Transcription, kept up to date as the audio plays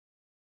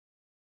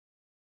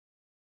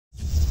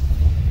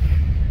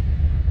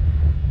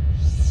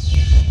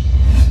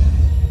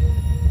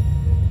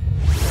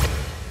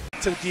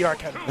to the DR,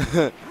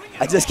 Ken.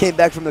 I just came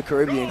back from the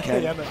Caribbean,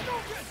 Ken. Yeah, man.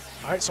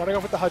 All right, starting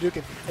off with the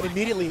Hadouken. And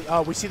immediately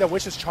we see that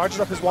Wishes charges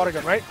up his water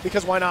gun, right?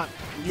 Because why not?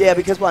 Yeah,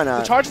 because why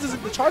not? The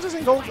charge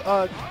doesn't go...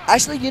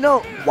 Actually, you know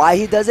why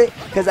he does it?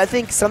 Because I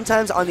think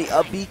sometimes on the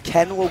up B,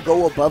 Ken will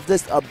go above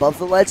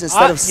the ledge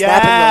instead of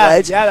snapping the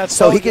ledge. Yeah, that's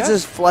so he can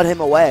just flood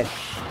him away.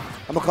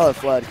 I'm going to call it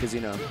flood because,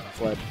 you know,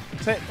 flood.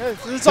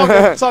 It's all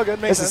good. It's all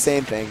good. Makes sense. It's the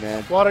same thing,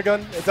 man. Water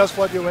gun, it does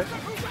flood you away.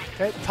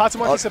 Okay,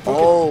 Tatsumaki Seppuku.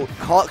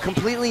 Oh,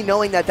 completely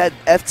knowing that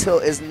F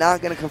tilt is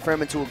not going to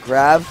confirm into a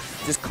grab,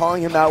 just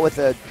calling him out with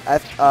a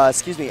up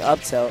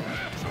tilt.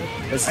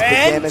 This is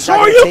big damage.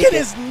 Shoryuken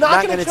is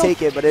not going to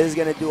take it, but it is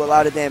going to do a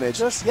lot of damage.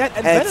 Just yet,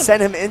 and Venom,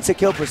 send him into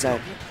kill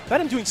percent.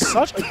 Venom doing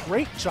such a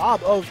great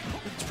job of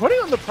putting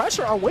on the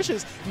pressure on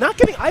Wishes, not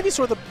getting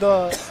Ivysaur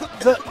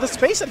the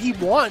space that he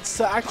wants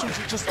to actually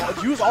just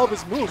use all of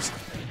his moves.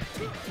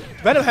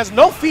 Venom has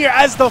no fear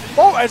as a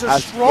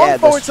strong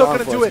forward tilt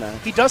going to do it. Man.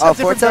 He does have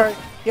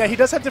he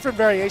does have different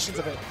variations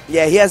of it.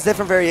 Yeah, he has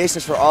different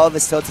variations for all of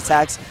his tilt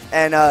attacks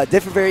and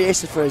different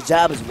variations for his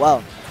jab as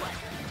well.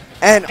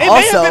 And it also,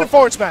 may have been a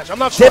forward smash. I'm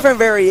not sure. Different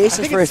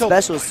variations for his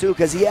specials too,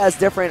 because he has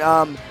different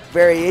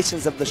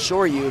variations of the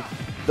Shoryu.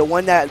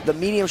 The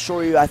medium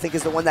Shoryu, I think,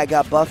 is the one that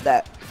got buffed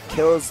that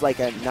kills like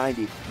at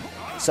 90.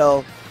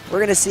 So we're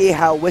gonna see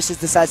how Wishes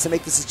decides to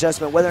make this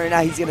adjustment, whether or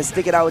not he's gonna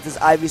stick it out with his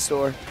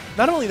Ivysaur.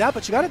 Not only that,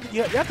 but you have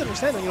to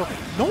understand that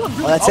no one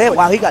really. That's it.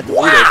 Wow, he got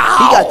deleted. Wow.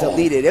 He got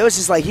deleted. It was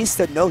just like he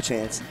stood no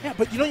chance. Yeah,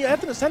 but you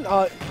have to understand.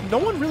 No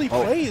one really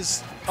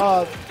plays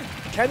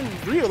Ken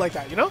and Ryu like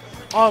that.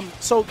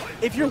 So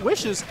if you're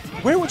Wishes,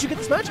 where would you get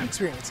this matchup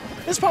experience?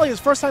 This is probably his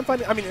first time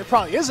finding. I mean, it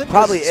probably isn't.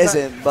 Probably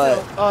isn't,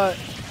 but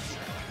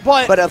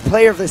but a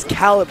player of this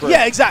caliber.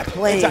 Yeah, exactly.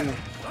 Playing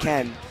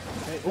Ken.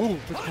 Ooh,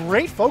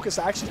 great focus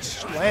to actually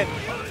just land.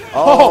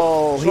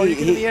 Oh,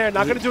 he in the air.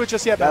 Not going to do it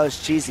just yet. That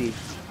was cheesy.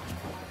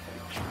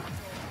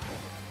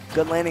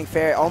 Good landing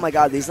fair. Oh my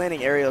God, these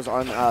landing aerials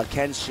on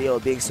Ken's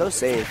shield being so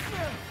safe.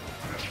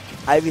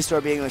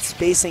 Ivysaur being like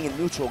spacing and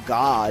neutral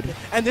god.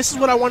 And this is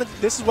what I wanted.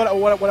 This is what I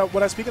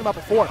was speaking about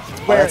before.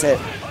 Where that's it.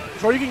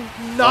 Shoryuken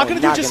not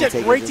going to do just yet.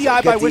 Great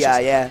DI by Wishes.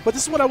 Yeah. But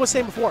this is what I was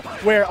saying before,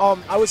 where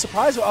I was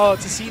surprised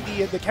to see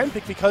the Ken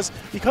pick because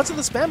of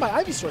the spam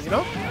by Ivysaur.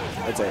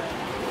 That's it.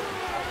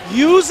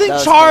 Using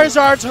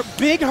Charizard's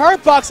big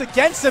hurt box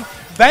against him.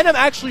 Venom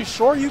actually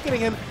Shoryukening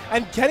him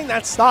and getting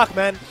that stock,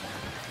 man.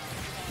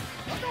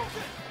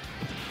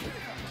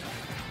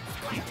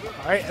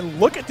 All right, and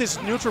look at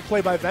this neutral play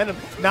by Venom.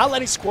 Not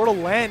letting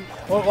Squirtle land.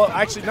 Well,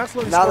 actually, not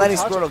letting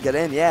Squirtle get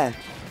in, yeah.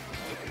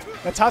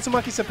 Now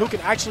Tatsumaki Seppuku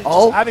actually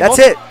just having that's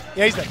it.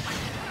 Yeah, he's dead.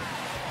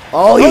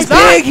 Oh, he's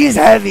big. He's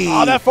heavy.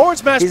 Oh, that forward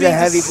smash. He's a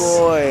heavy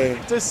boy.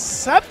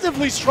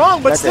 Deceptively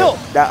strong, but still.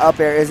 That up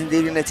air is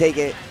indeed going to take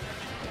it.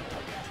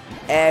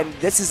 And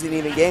this is an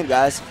even game,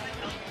 guys.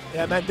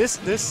 Yeah, man, this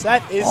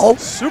set is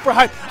super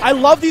hype. I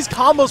love these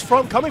combos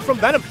coming from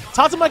Venom.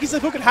 Tatsumaki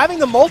Seppuku having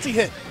the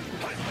multi-hit.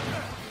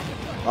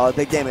 Oh,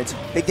 big damage.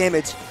 Big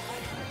damage.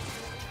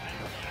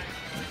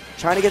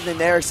 Trying to get the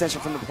Nair extension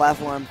from the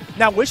platform.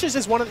 Now, Wishes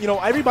is one of,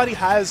 everybody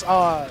has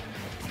a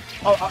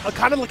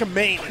kind of like a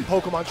main in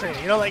Pokemon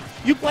training. Like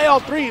you play all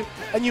three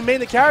and you main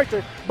the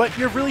character, but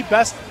your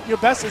best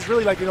is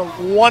really like,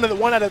 one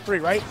out of three,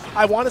 right?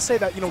 I want to say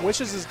that,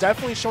 Wishes is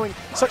definitely showing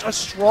such a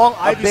strong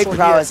Ivysaur. Big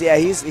prowess, yeah.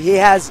 He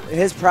has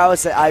his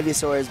prowess at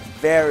Ivysaur is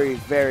very,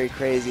 very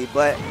crazy,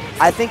 but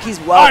I think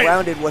he's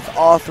well-rounded with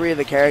all three of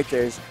the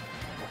characters.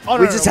 Oh,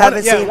 we just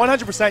haven't seen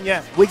 100%,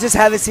 yeah. We just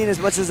haven't seen as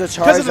much as a Charizard.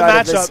 Because of the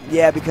matchup.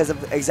 Yeah, because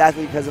of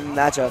the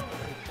matchup.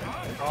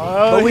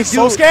 Oh, but we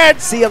so scared.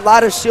 See a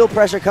lot of shield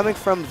pressure coming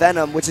from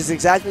Venom, which is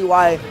exactly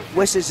why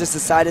Wishes just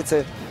decided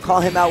to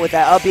call him out with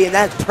that up B, and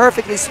that's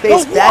perfectly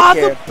spaced back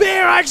here. The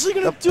bear actually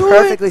going to do it.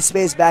 Perfectly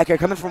spaced back here,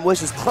 coming from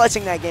Wishes,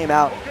 clutching that game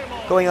out,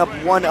 going up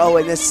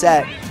 1-0 in this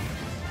set.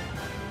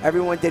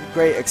 Everyone did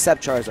great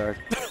except Charizard.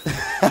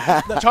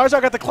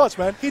 Charizard got the clutch,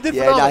 man. He did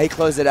phenomenal. Yeah, he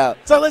closed it out.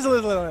 So listen.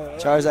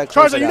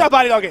 Charizard, you got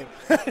bodied all game.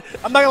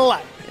 I'm not going to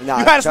lie. Nah,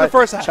 you had us in the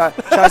first half.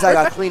 Charizard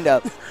got cleaned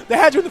up. They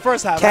had you in the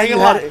first half. Ken,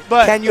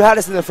 you had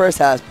us in the first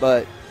half,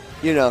 but,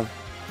 But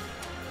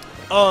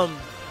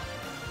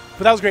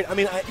that was great. I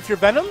mean, if you're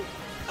Venom,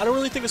 I don't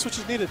really think a switch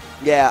is needed.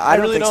 Yeah, I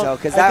don't think so,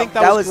 because that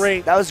was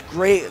great. That was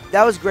great.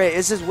 That was great.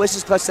 It's just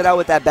Wishes clutched it out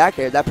with that back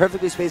air, that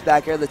perfectly spaced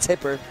back air, the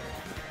tipper,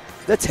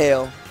 the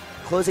tail,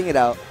 closing it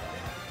out.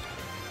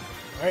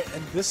 All right,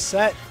 and this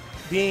set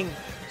being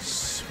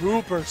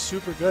super,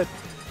 super good.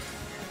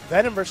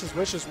 Venom versus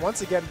Wishes.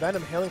 Once again,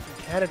 Venom hailing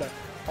from Canada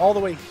all the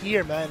way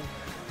here, man.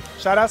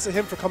 Shout outs to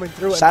him for coming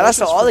through. Shout outs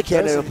to all the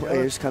Canada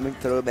players coming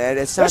through, man.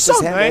 It's not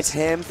just him, it's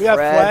him, we have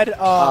Fred,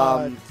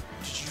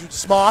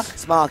 Smock.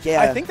 Smock,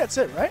 yeah. I think that's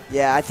it, right?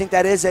 Yeah, I think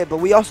that is it. But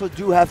we also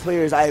do have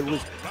players.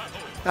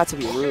 Not to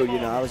be rude,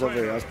 I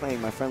was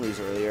playing my friendlies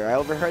earlier. I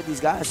overheard these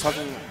guys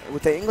talking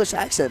with the English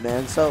accent,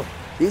 man. So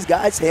these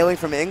guys hailing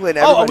from England.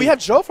 Oh, we have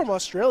Joe from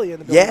Australia in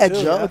the building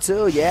too. Joe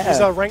too, yeah.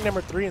 He's ranked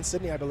number 3 in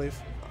Sydney, I believe.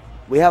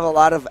 We have a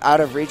lot of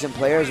out-of-region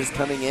players just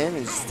coming in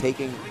and just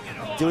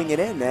doing it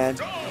in, man.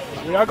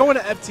 We are going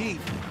to FT.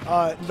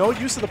 no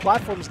use of the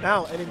platforms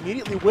now, and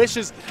immediately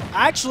Wishes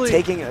actually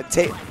taking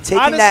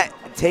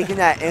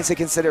that into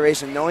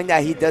consideration, knowing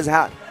that he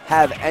doesn't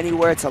have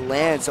anywhere to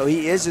land, so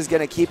he is just going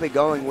to keep it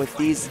going with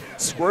these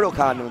Squirtle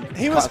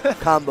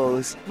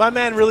combos. My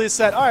man really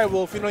said, all right,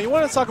 Wolf, you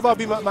want to talk about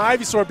my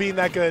Ivysaur being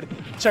that good,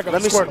 check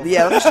out the Squirtle.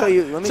 Yeah, let me show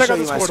you,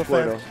 my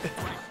Squirtle.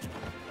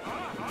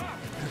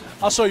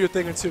 I'll show you a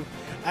thing or two.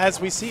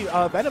 As we see,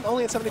 Venom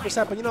only at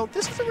 70%, but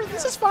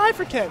this is fine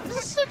for Ken.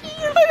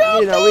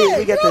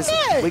 We get this.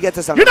 We get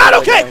this. You're not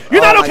okay.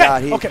 You're not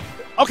okay. Okay.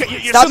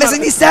 Stop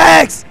missing these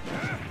stacks.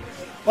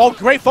 Oh,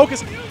 great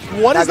focus.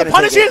 What is the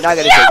punish here?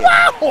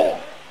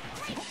 Wow!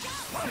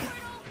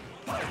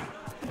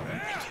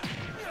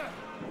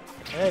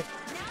 Hey.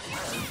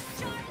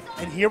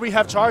 And here we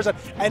have Charizard,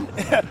 and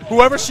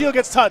whoever shield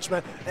gets touched,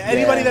 man.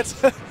 Anybody that's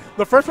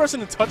the first person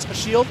to touch a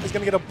shield is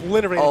gonna get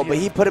obliterated. Oh, but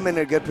he put him in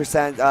a good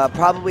percent.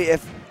 Probably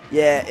if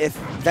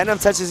Venom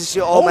touches his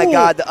shield, oh my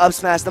God, the up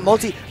smash, the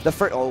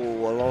first.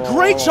 Oh,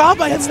 great job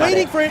by him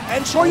waiting for it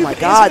and showing you. Oh my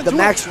God, the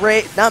max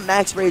rage, not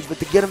max rage, but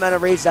the good amount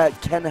of rage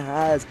that Ken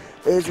has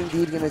is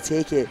indeed gonna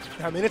take it.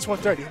 I mean, it's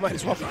 130. He might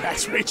as well be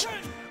max rage.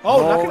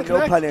 Oh, not gonna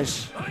connect. No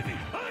punish.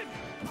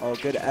 Oh,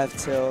 good F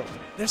tilt.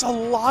 There's a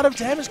lot of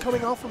damage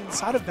coming off from the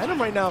side of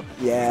Venom right now.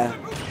 Yeah,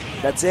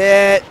 that's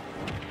it.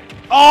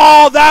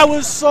 Oh, that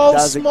was so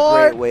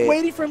smart.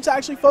 Waiting for him to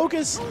actually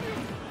focus.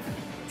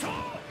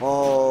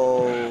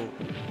 Oh.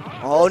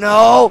 Oh,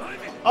 no.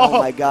 Oh,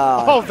 my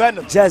God. Oh,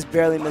 Venom. Just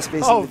barely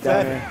misspacing the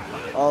downer.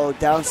 Oh,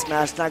 down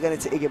smash. Not going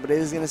to take it, but it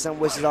is going to send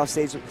Wishes off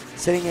stage.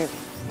 Sitting at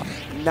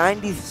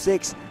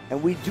 96.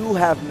 And we do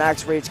have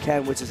max rage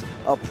Ken, which is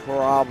a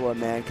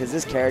problem, man, because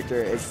this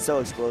character is so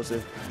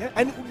explosive. Yeah,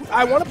 and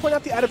I want to point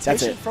out the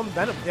adaptation from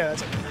Venom. Yeah,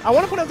 that's it. I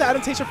want to point out the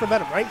adaptation from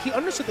Venom, right? He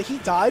understood that he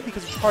died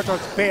because of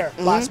Charizard's bear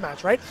last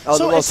match, right? Oh,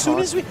 so as soon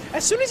as he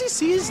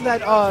sees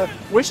that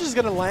Wish is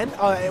gonna land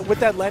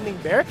with that landing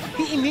bear,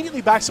 he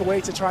immediately backs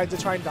away to try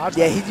and dodge.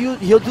 Yeah,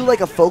 he'll do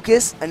like a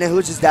focus, and then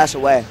he'll just dash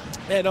away.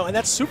 Yeah, no, and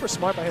that's super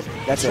smart by him.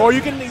 That's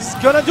he's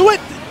gonna do it.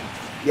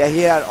 Yeah,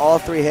 he had all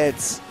 3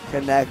 hits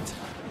connect.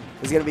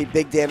 There's going to be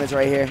big damage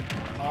right here.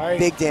 All right.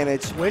 Big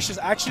damage. Wish is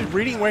actually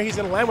reading where he's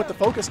going to land with the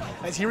focus.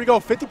 As here we go,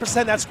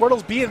 50%. That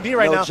Squirtle's B&B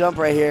right now. No jump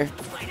right here.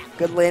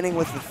 Good landing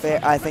with the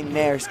fair. I think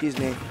Nair, excuse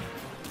me.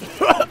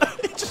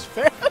 Just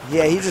fair?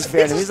 Yeah, he just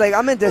faired him. He's like,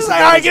 I'm in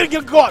disadvantage. All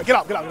right, go on. Get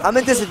out. I'm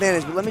in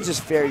disadvantage, but let me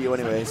just fair you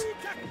anyways.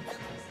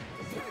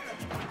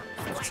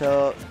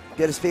 So,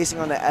 get his spacing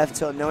on the F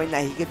tilt, knowing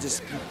that he could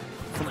just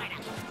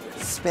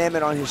spam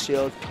it on his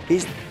shield.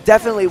 He's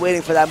definitely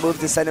waiting for that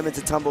move to send him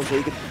into tumble so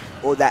he could.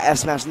 Oh, that F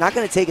smash. Not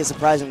going to take it,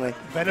 surprisingly.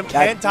 Venom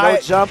can't die.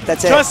 No jump.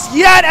 That's just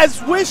yet,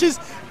 as Wishes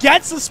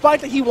gets the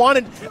spike that he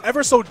wanted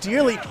ever so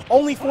dearly.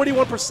 Only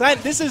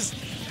 41%. This is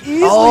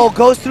easily. Oh,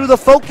 goes through the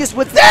focus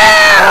with.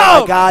 Damn! Oh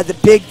my God, the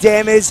big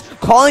damage.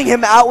 Calling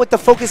him out with the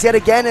focus yet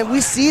again, and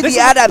we see the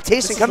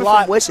adaptation coming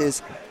from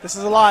Wishes. This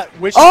is a lot.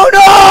 Wishes. Oh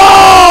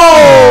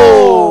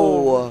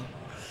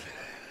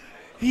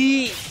no!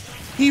 He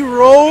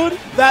rode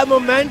that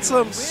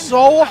momentum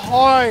so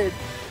hard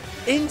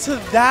into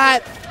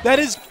that. That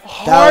is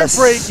heartbreaking. That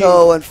was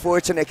so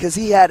unfortunate because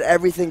he had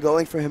everything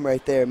going for him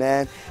right there,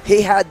 man.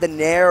 He had the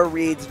Nair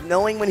reads,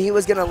 knowing when he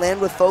was going to land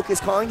with focus,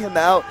 calling him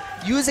out,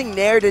 using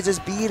Nair to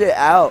just beat it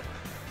out.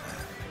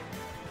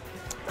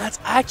 That's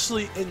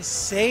actually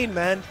insane,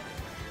 man.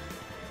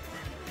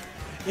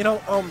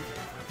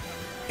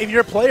 If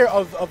you're a player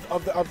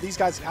of these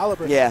guys'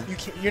 caliber,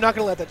 you're not going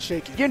to let that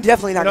shake you. You're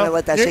definitely not going to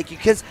let that shake you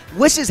because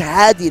Wishes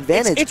had the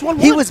advantage. It's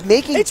 1-1. He was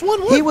making. It's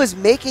 1-1. He was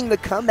making the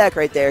comeback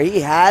right there. He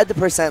had the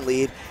percent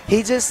lead.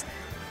 He just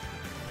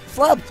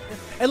flubbed.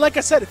 And like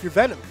I said, if you're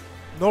Venom,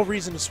 no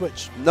reason to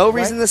switch. No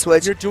reason to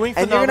switch. You're doing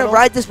phenomenal. And you're going to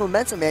ride this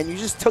momentum, man. You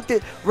just took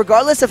it.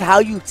 Regardless of how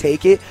you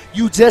take it,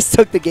 you just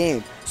took the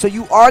game. So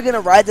you are going to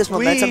ride this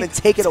momentum and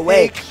take it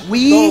away.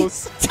 We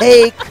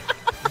take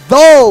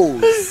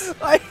those.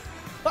 I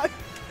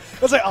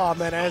was like, oh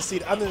man, I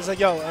see. I'm just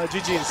like, yo,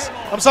 GG's.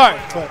 I'm sorry,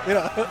 but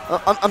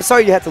I'm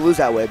sorry you had to lose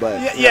that way,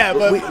 but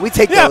but we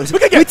take those. We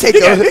take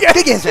those.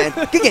 Good games, man.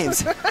 Good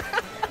games.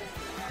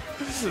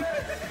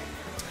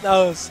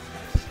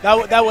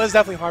 That was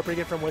definitely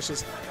heartbreaking from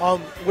Wishes.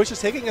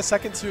 Wishes taking a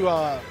second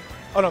to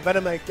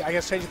Venom, I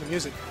guess, changing the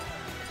music.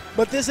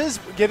 But this is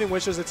giving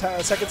Wishes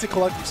a second to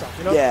collect himself,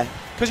 Yeah.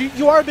 Because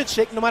you are a bit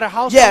shaken, no matter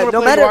how strong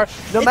no matter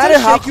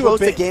how close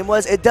the game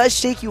was, it does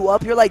shake you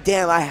up. You're like,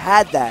 damn, I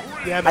had that.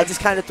 Yeah, I just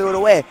kind of threw it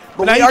away.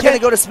 But we are going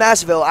to go to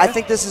Smashville. I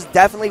think this is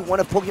definitely one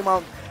of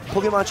Pokemon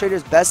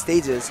Trader's best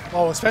stages.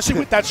 Oh, especially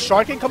with that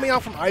Sharking coming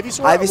out from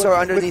Ivysaur. Ivysaur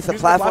underneath the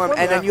platform,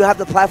 and then you have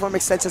the platform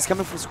extensions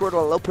coming from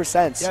Squirtle at low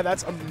percents. Yeah,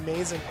 that's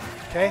amazing.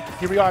 Okay,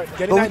 here we are.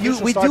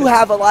 We do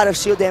have a lot of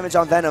shield damage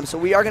on Venom, so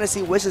we are going to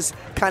see Wishes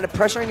kind of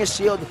pressuring his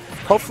shield.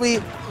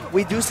 Hopefully,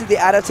 we do see the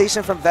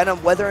adaptation from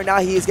Venom, whether or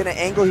not he is going to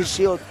angle his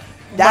shield.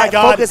 That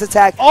focus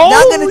attack,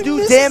 not going to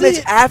do damage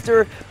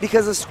after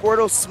because of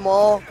Squirtle's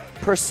small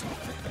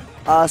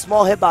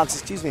small hitbox,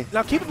 excuse me.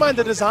 Now keep in mind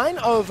the design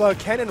of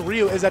Ken and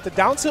Ryu is that the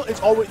down tilt is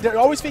always they're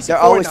always facing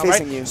They're forward always now,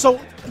 facing right? you. So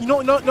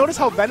notice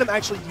how Venom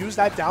actually used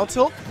that down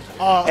tilt.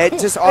 It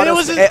just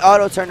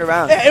auto turned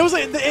around. Yeah, it was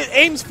like it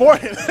aims for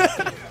him.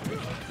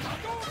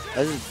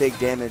 This is big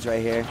damage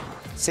right here.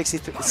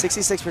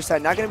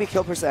 66%, not going to be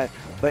kill percent,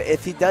 but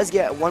if he does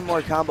get one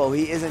more combo,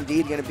 he is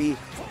indeed going to be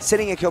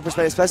sitting at kill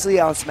percent, especially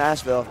on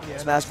Smashville. Yeah.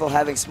 Smashville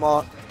having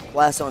small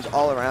blast zones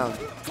all around.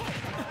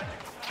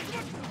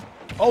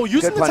 Oh,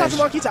 using the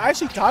Tatsumaki to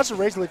actually dodge the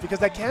Razor Leaf because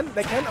that can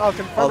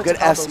confirm. Oh, good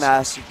F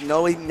smash,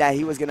 knowing that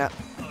he was gonna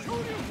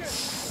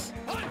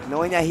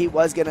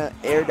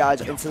air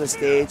dodge into the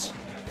stage.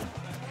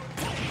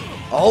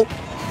 Oh,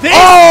 this is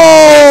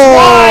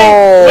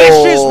why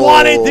Wishes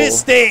wanted this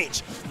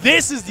stage.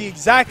 This is the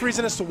exact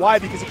reason as to why,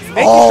 because it can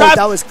make you trap.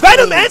 That was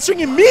Venom clean. answering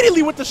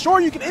immediately with the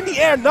Shoryuken in the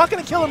air, not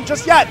gonna kill him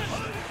just yet.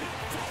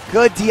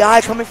 Good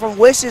DI coming from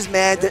Wishes,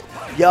 man.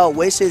 Yo,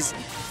 Wishes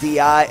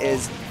DI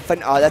is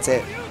fun. Oh, that's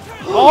it.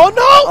 Oh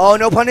no! Oh,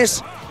 no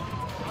punish.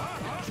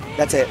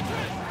 That's it.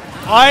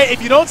 Alright,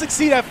 if you don't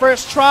succeed at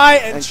first, try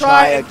and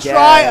try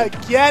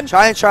again.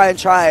 Try and try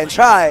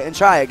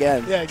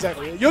again. Yeah,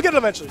 exactly. You'll get it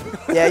eventually.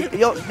 Yeah,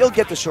 you'll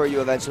get the Shoryu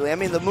eventually. I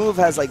mean, the move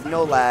has like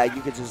no lag.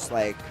 You could just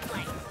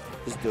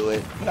do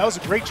it. That was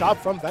a great job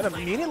from Venom.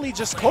 Immediately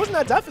just closing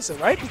that deficit,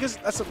 right? Because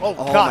that's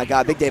oh my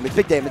god, big damage,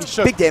 big damage,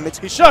 big damage.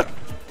 He shook.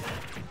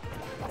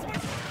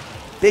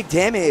 Big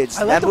damage.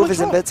 That move is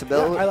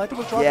invincibility. Yeah, I like the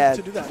withdrawal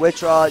to do that.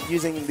 Withdraw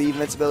using the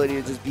invincibility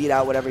to just beat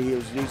out whatever he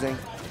was using.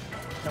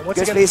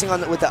 Good spacing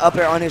with the up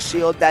air on his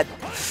shield. That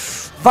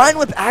Vine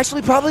Whip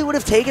actually probably would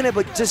have taken it,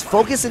 but just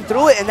focusing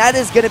through it, and that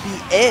is going to be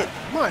it.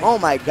 Oh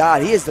my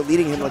god, he is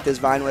deleting him with his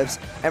Vine Whips.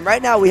 And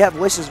right now we have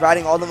Wishes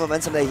riding all the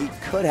momentum that he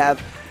could have.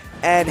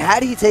 And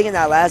had he taken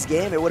that last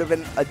game, it would have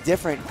been a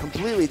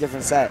completely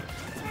different set.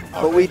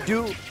 But we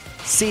do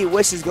see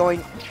Wishes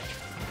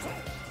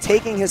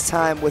taking his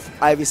time with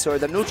Ivysaur,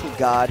 the neutral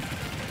god.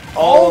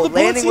 Oh,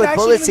 landing with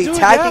Bullet Seed,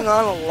 tacking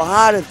on a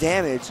lot of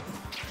damage.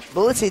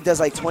 Bullet Seed does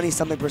like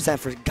 20-something%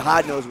 for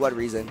God knows what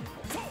reason.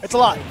 It's a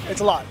lot.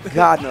 It's a lot.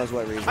 God knows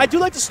what reason. I do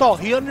like the stall.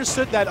 He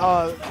understood that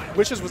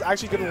Wishes was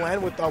actually going to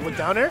land with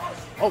down air.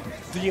 Oh,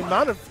 the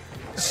amount of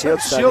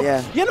shield stun,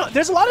 yeah. You know,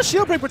 there's a lot of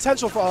shield break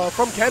potential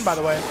from Ken, by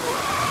the way.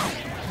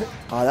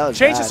 Oh, that was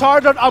Change is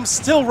hard. I'm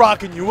still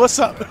rocking you. What's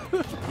up?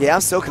 Yeah,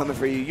 I'm still coming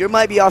for you. You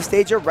might be off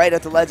stage. You're right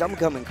at the ledge. I'm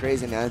coming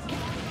crazy, man.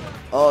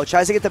 Oh,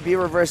 tries to get the B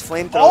reverse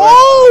flamethrower.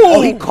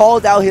 Oh, he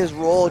called out his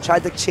roll.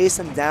 Tried to chase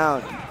him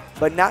down,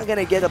 but not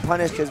gonna get a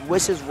punish because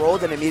Wishes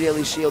rolled and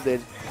immediately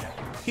shielded.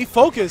 He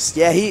focused.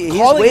 Yeah, he's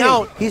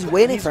waiting. He's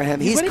waiting for him.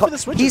 He's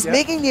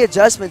making the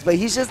adjustments, but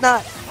he's just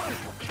not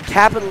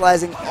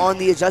capitalizing on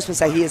the adjustments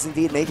that he is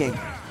indeed making.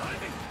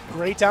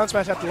 Great down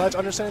smash at the ledge,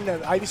 understanding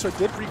that Ivysaur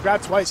did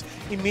re-grab twice,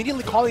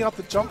 immediately calling out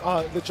the jump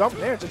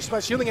there just by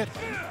shielding it.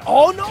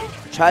 Oh no!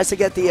 Tries to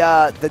get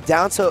the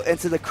down tilt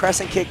into the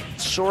crescent kick.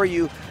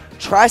 Shoryu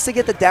tries to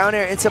get the down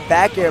air into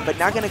back air, but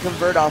not going to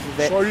convert off of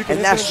it.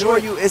 And that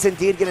Shoryu is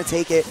indeed going to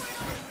take it.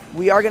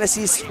 We are going to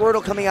see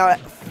Squirtle coming out at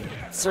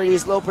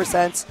Surya's low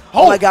percents.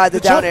 Oh my god,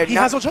 the down air. He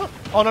has no jump.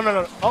 Oh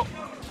no. Oh.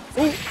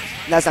 Ooh.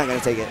 That's not going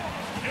to take it.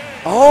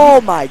 Oh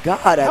my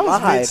god, I lied. That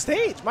was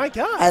mid-stage, my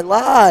god. I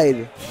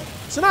lied.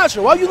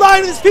 Sinatra, why are you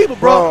lying to these people,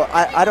 bro?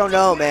 I don't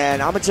know, man.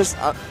 I'm a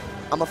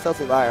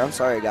filthy liar. I'm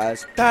sorry,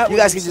 guys. You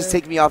guys can just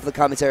take me off the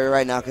commentary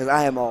right now because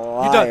I am a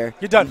liar.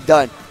 You're done.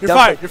 You're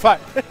fired. You're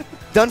fired.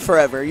 Done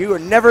forever. You are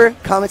never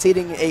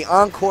commentating a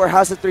Encore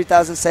House of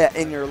 3000 set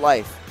in your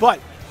life.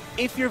 But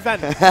if you're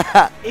Venom,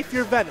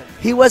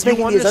 he was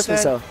making the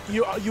adjustments, though.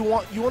 You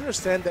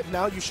understand that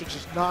now you should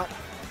just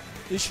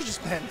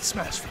ban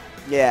Smash.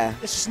 Yeah.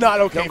 It's just not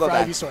okay for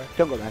Ivysaur.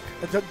 Don't go back.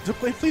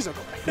 Please don't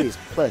go back. Please,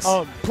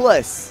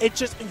 plus. It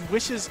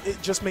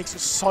just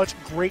makes such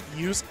great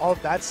use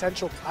of that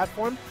central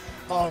platform.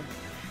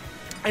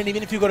 And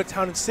even if you go to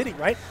town and city,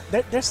 right?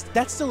 That's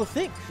still a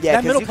thing. Yeah,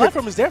 that middle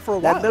platform is there for a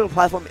while. That middle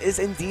platform is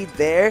indeed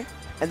there.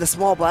 And the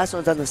small blast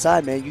zones on the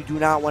side, man, you do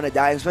not want to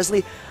die.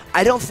 Especially,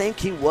 I don't think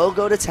he will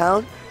go to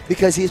town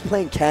because he's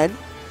playing Ken.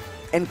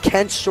 And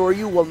Ken's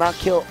Shoryu will not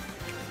kill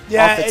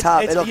off the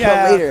top. It'll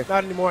kill later.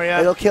 Not anymore, yeah.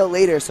 It'll kill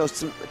later. So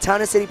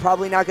town and city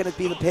probably not going to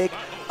be the pick.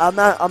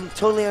 I'm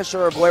totally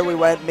unsure of where we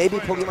went. Maybe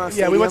Pokemon Stadium.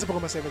 Yeah, we went to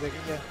Pokemon Stadium, I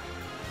think. Yeah.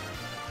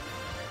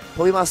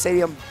 Pokemon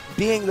Stadium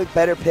being the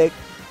better pick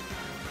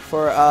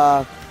for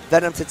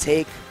Venom to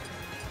take.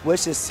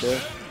 Wishes to.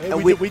 Hey,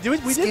 and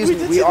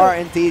we are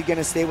indeed going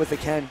to stay with the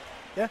Ken.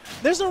 Yeah,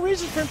 there's no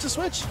reason for him to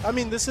switch. I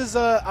mean, this is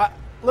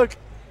look,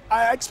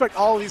 I expect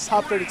all of these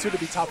top 32 to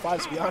be top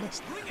 5s, to be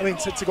honest. I mean,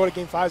 to go to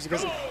game 5s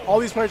because all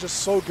these players are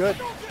so good.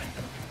 All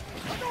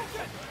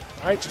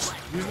right, just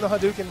using the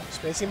Hadouken,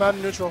 spacing him out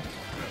in neutral.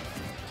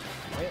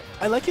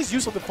 I like his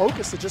use of the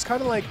focus to just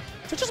kind of like,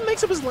 to just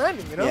mix up his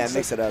landing, you know? Yeah,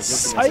 mix it up.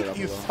 Psych,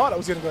 you thought I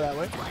was going to go that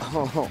way.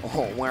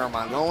 Oh, where am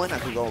I going? I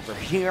could go over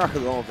here. I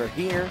could go over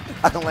here.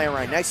 I can land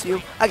right next to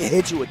you. I can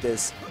hit you with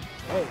this.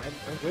 Hey,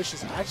 and Wish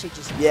is actually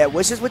just... Yeah,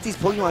 Wish is with these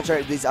Pokemon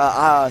charts, these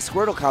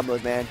Squirtle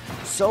combos, man.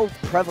 So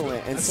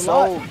prevalent and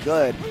so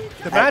good.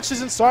 The match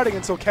isn't starting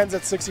until Ken's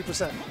at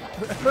 60%.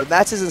 The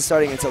match isn't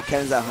starting until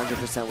Ken's at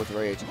 100% with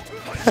Rage.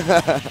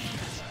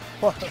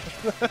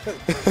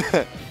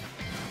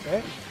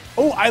 Okay.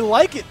 Oh, I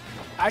like it.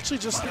 Actually,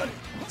 just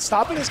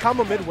stopping his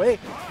combo midway.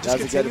 That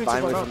was a good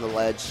bind away from the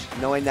ledge.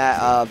 Knowing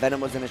that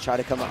Venom was going to try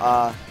to come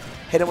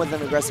hit him with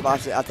an aggressive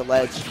option at the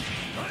ledge.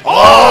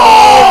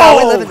 Oh! No,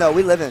 we living though.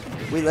 We living.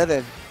 We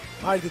living.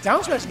 All right, the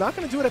down smash not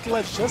going to do it at the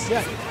ledge just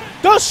yet.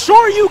 The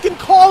Shoryuken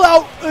call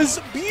out is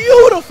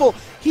beautiful.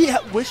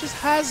 Wishes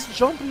has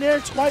jumped in there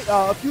twice,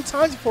 a few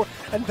times before,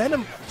 and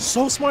Venom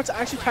so smart to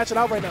actually catch it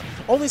out right now.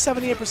 Only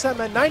 78%,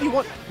 man.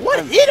 91.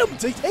 What hit him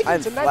to take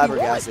him to 91?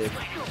 Flabbergasted.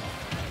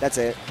 That's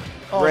it.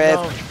 Oh, Rip.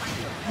 no.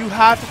 You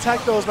have to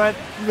tech those, man.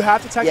 You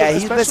have to tech those. Yeah,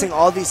 he's missing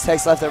all these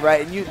techs left and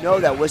right, and you know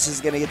that Wish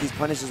is going to get these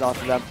punishes off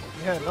of them.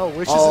 Yeah, no,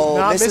 Wish is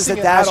not missing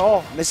it at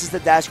all. Misses the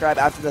dash grab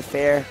after the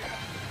fair.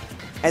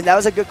 And that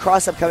was a good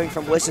cross-up coming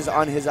from Wishes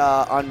on his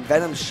on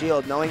Venom's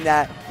shield, knowing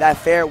that that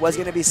fair was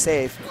going to be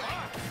safe.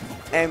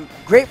 And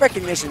great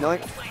recognition, knowing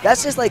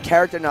that's just like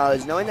character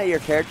knowledge, knowing that your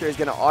character is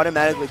going to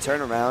automatically turn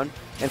around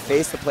and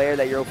face the player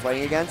that you're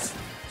playing against,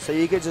 so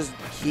you could just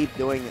keep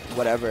doing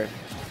whatever.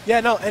 Yeah,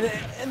 no, and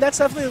that's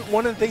definitely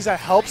one of the things that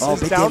helps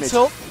is down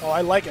tilt. Oh, I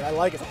like it, I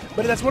like it.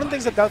 But that's one of the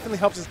things that definitely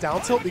helps is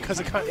down tilt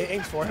because it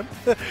aims for him.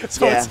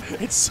 So yeah.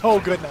 it's so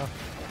good now.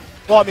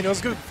 Well, I mean, it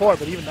was good before,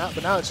 but even now,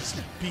 it's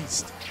just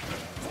beast.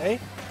 Okay.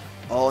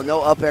 Oh,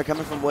 no up air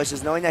coming from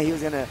Wishes, knowing that he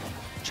was going to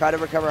try to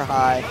recover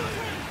high.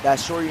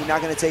 That's sure you're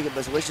not going to take it,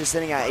 but Wish is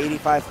sitting at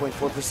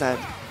 85.4%.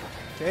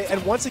 Okay,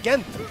 and once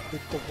again,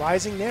 the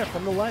rising there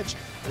from the ledge.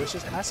 Wish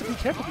just has to be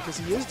careful because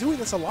he is doing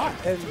this a lot.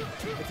 And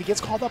if he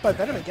gets called up by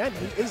Venom again,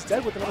 he is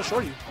dead with another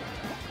Shoryu.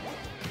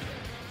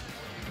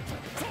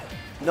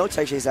 No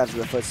tech chase after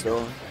the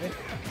footstool. Okay.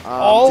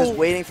 Just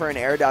waiting for an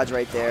air dodge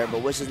right there,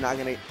 but Wish is not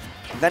going to...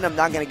 Venom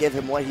not going to give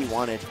him what he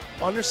wanted.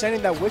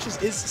 Understanding that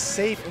Wishes is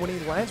safe when he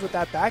lands with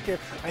that back air,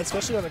 and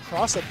especially on the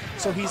cross-up,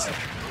 so he's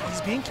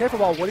being careful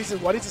about what he's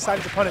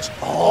deciding to punish.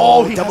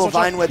 Oh, he double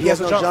vine whip. He has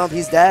no jump.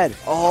 He's dead.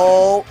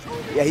 Oh,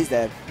 yeah, he's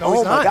dead. No,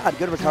 he's not. My God,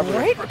 good recovery.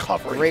 Great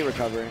recovery. Great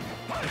recovery.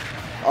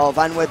 Oh,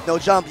 vine whip, no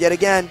jump yet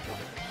again.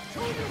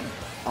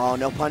 Oh,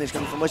 no punish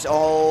coming from Wish.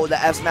 Oh, the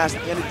F smash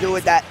going to do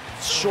it. That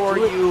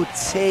Shoryu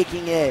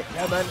taking it.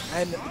 Yeah, man,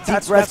 and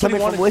deep breath coming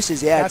from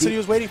Wishes. Yeah, that's what he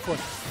was waiting for.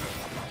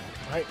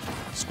 Right,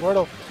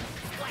 Squirtle.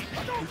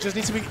 You just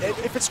need to be.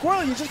 If it's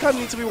Squirtle, you just kind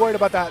of need to be worried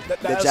about that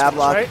the jab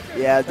lock, right?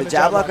 Yeah, the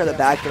jab lock or the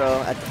back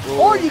throw at the.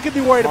 Or you could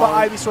be worried about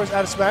Ivysaur's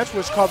F smash,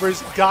 which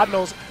covers God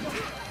knows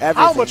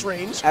how much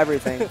range.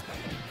 Everything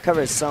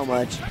covers so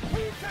much.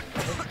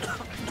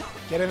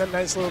 Getting that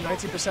nice little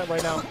 19%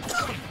 right now.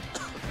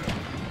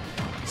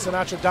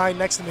 Sinatra dying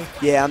next to me.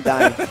 Yeah, I'm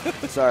dying.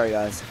 Sorry,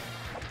 guys.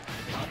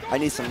 I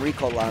need some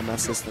recall on my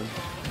system.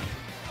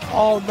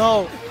 Oh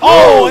no!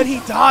 Oh, and he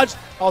dodged.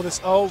 Oh,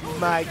 this. Oh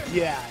my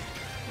God.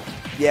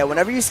 Yeah,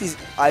 whenever you see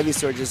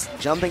Ivysaur just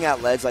jumping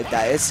at ledge like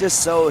that, it's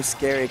just so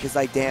scary because,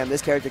 like, damn,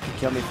 this character can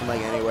kill me from,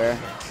 like, anywhere.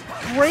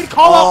 Great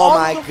call out. Oh,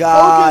 my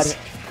God.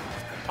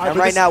 And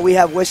right now we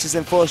have Wishes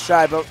in full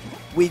stride, but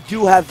we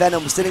do have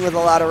Venom sitting with a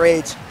lot of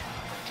rage.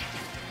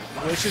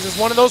 Wishes is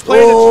one of those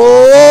players.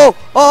 Oh!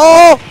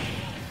 Oh!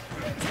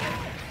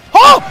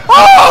 Oh!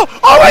 Oh!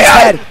 Oh, my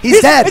God!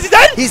 He's dead. Is he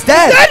dead? He's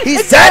dead.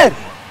 He's dead.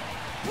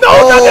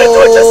 No, not going to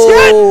do it just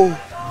yet.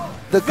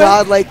 The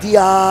godlike DI.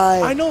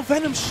 I know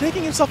Venom's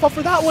shaking himself up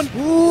for that one.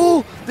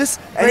 Ooh, this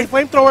great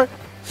flamethrower.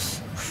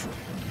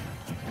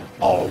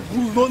 Oh,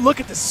 look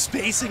at the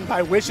spacing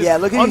by Wishes. Yeah,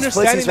 look at these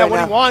understanding that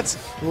what he wants.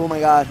 Oh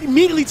my God!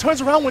 Immediately turns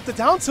around with the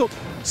down tilt.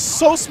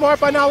 So smart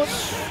by now.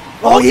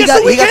 Oh, he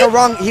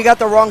got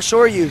the wrong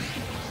Shoryu.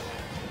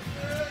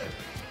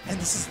 And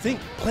this is the thing,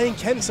 playing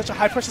Ken in such a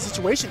high pressure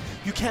situation,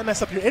 you can't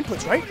mess up your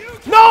inputs, right?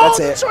 No!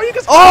 That's it.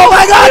 Oh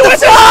my God, the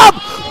flop!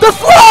 The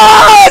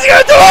flop! What's he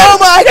gonna do? Oh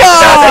my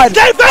God!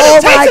 Oh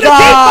my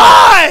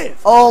God!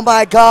 Oh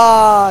my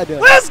God!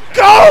 Let's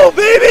go,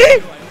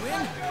 baby!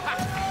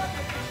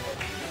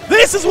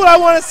 This is what I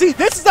want to see.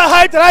 This is the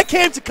hype that I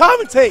came to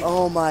commentate.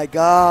 Oh my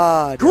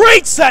God!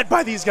 Great set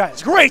by these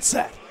guys. Great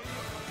set.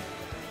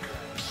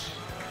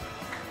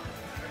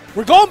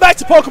 We're going back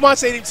to Pokemon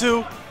Stadium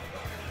 2.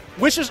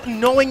 Wishes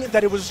knowing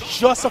that it was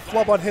just a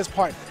flub on his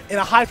part. In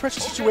a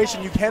high-pressure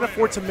situation, you can't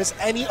afford to miss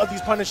any of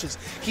these punishes.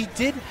 He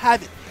did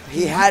have it.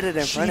 He had it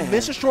in front of him. He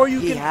missed a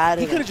Shoryu.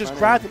 He could have just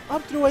grabbed him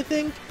up through, I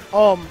think,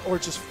 or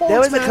just forward There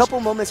was smash. a couple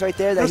moments right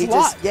there that he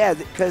just, yeah,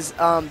 because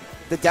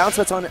the down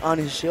tilt's on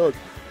his shield.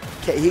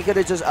 He could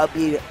have just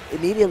upbeat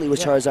immediately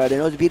with Charizard and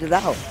it would beat it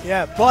out.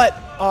 Yeah, but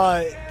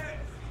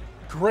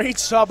great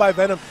shot by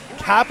Venom,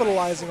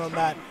 capitalizing on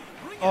that.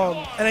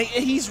 And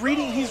he's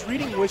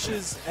reading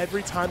Wishes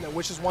every time that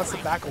Wishes wants to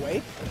back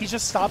away. He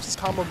just stops his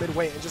combo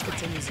midway and just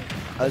continues it.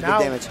 Good now,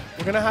 damage.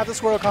 We're going to have the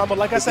Squirrel combo.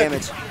 Like I said,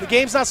 the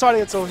game's not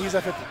starting until he's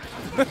at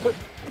 50.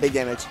 Big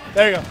damage.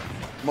 There you go.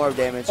 More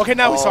damage. Okay,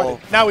 now we started.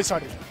 Now we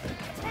started.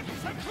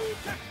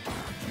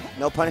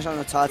 No punish on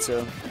the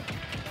Tatsu.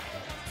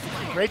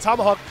 Great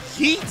tomahawk.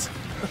 Heat.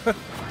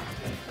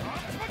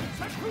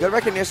 Good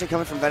recognition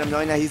coming from Venom,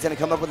 knowing that he's going to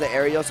come up with the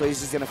aerial, so he's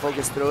just going to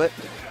focus through it.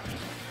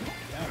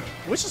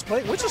 Which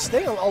is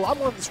staying a lot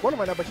more of the squad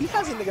right now, but he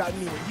hasn't gotten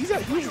any. He's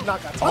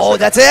not got touched. Oh,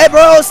 that's it,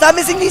 bro. Stop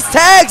missing these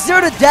tags.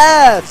 0 to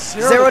death.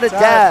 0 to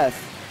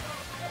death.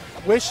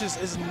 Wishes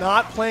is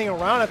not playing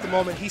around at the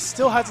moment. He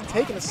still hasn't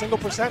taken a single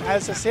percent,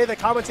 as to say the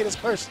commentator's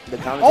curse. The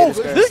commentator's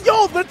curse.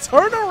 Yo, the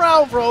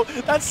turnaround, bro.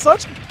 That's so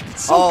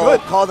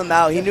good. Called him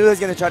out. He knew he was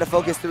going to try to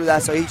focus through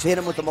that, so he hit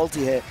him with the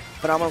multi-hit.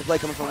 Phenomenal play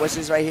coming from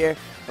Wishes right here.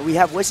 And we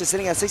have Wishes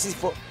sitting at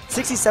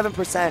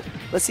 67%.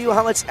 Let's see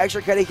how much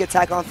extra credit he can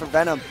tack on for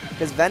Venom,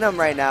 because Venom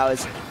right now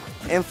is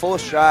in full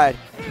stride.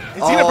 Is he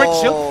gonna break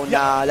shield? Oh,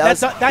 nah. That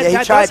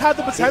does have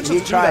the potential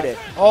to tried do that.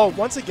 it. Oh,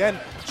 once again,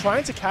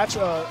 trying to catch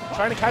the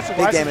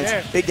rising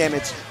air. Big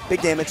damage.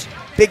 Big damage.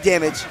 Big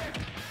damage.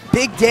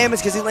 Big damage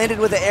because he landed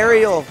with the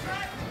aerial.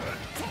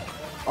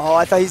 Oh,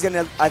 I thought he's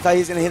gonna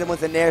hit him with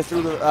the nair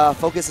through the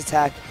focus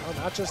attack. Oh,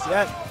 not just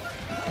yet.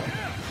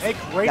 Hey,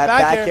 great that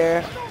back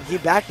air. He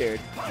back aired.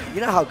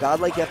 You know how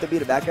godlike you have to be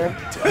to back air?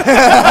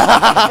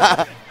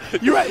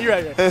 You're right.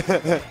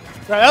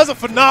 That was a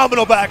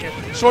phenomenal back air.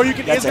 Sure, he's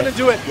going to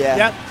do it.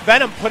 Yeah.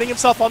 Venom putting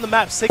himself on the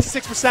map.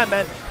 66%,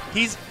 man.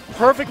 He's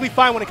perfectly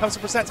fine when it comes to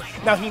percents.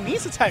 Now, he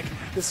needs to tech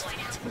this.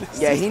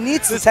 Yeah, he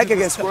needs to tech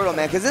against Squirtle,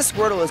 man, because this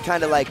Squirtle is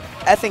kind of like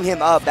effing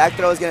him up. Back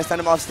throw is going to send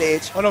him off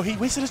stage. Oh, no, he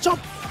wasted his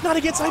jump. Not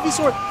against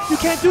Ivysaur. You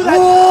can't do that.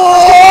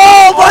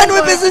 Oh, Vine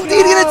Whip is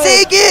indeed going to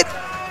take it.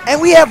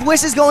 And we have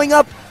Wishes going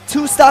up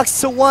 2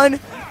 stocks to 1.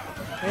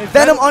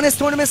 Venom on his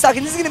tournament stock,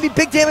 and this is going to be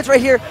big damage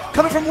right here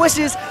coming from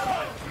Wishes.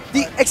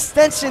 The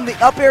extension, the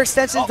up air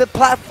extension, the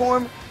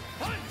platform.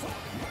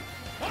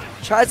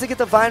 Tries to get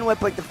the Vine Whip,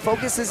 but the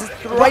focus is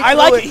right I through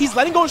like it. He's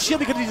letting go of shield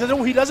because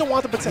he doesn't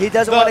want the potential. He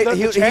doesn't want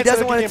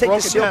to take the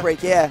shield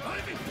break, yeah.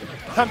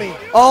 I mean,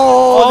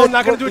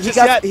 not going to do it just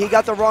yet. He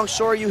got the wrong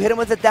shore. You hit him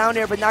with a down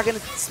air, but not going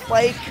to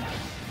spike.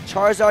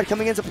 Charizard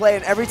coming into play,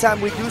 and every time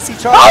we do see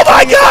Charizard, oh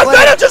my God,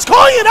 Venom just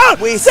calling it out.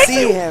 We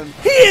see him.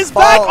 He is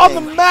back on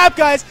the map,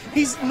 guys.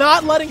 He's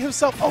not letting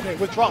himself. Okay,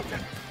 withdraw.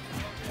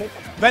 Okay.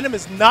 Venom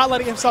is not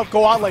letting himself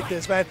go out like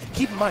this, man.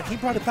 Keep in mind, he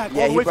brought it back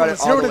all the way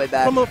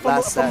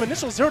from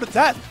initial 0 to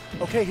death.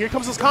 Okay, here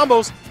comes those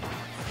combos.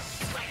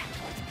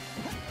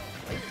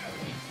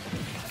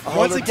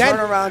 Once again,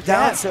 turnaround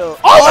down tilt.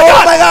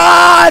 Oh my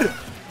God!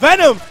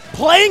 Venom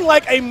playing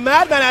like a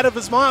madman out of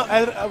his mind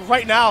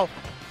right now.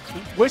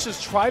 Wishes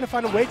trying to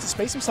find a way to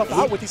space himself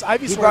out with these Ivysaur.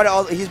 He's brought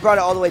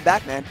it all the way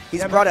back, man.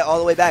 He's brought it all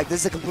the way back. This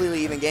is a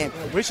completely even game.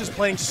 Wishes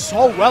playing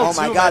so well, oh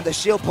my God, the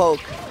shield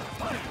poke.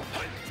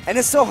 And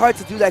it's so hard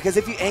to do that because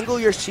if you angle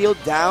your shield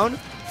down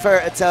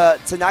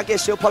to not get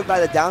shield poked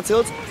by the down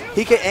tilts,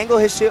 he can angle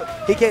his shield.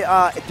 He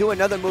can do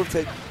another move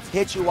to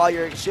hit you while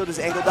your shield is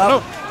angled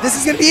up. No. This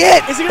is gonna be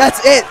it. That's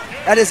it.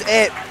 That is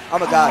it. Oh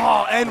my God.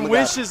 Oh, and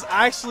Wishes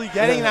actually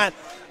getting that.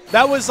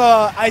 That was,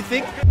 I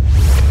think.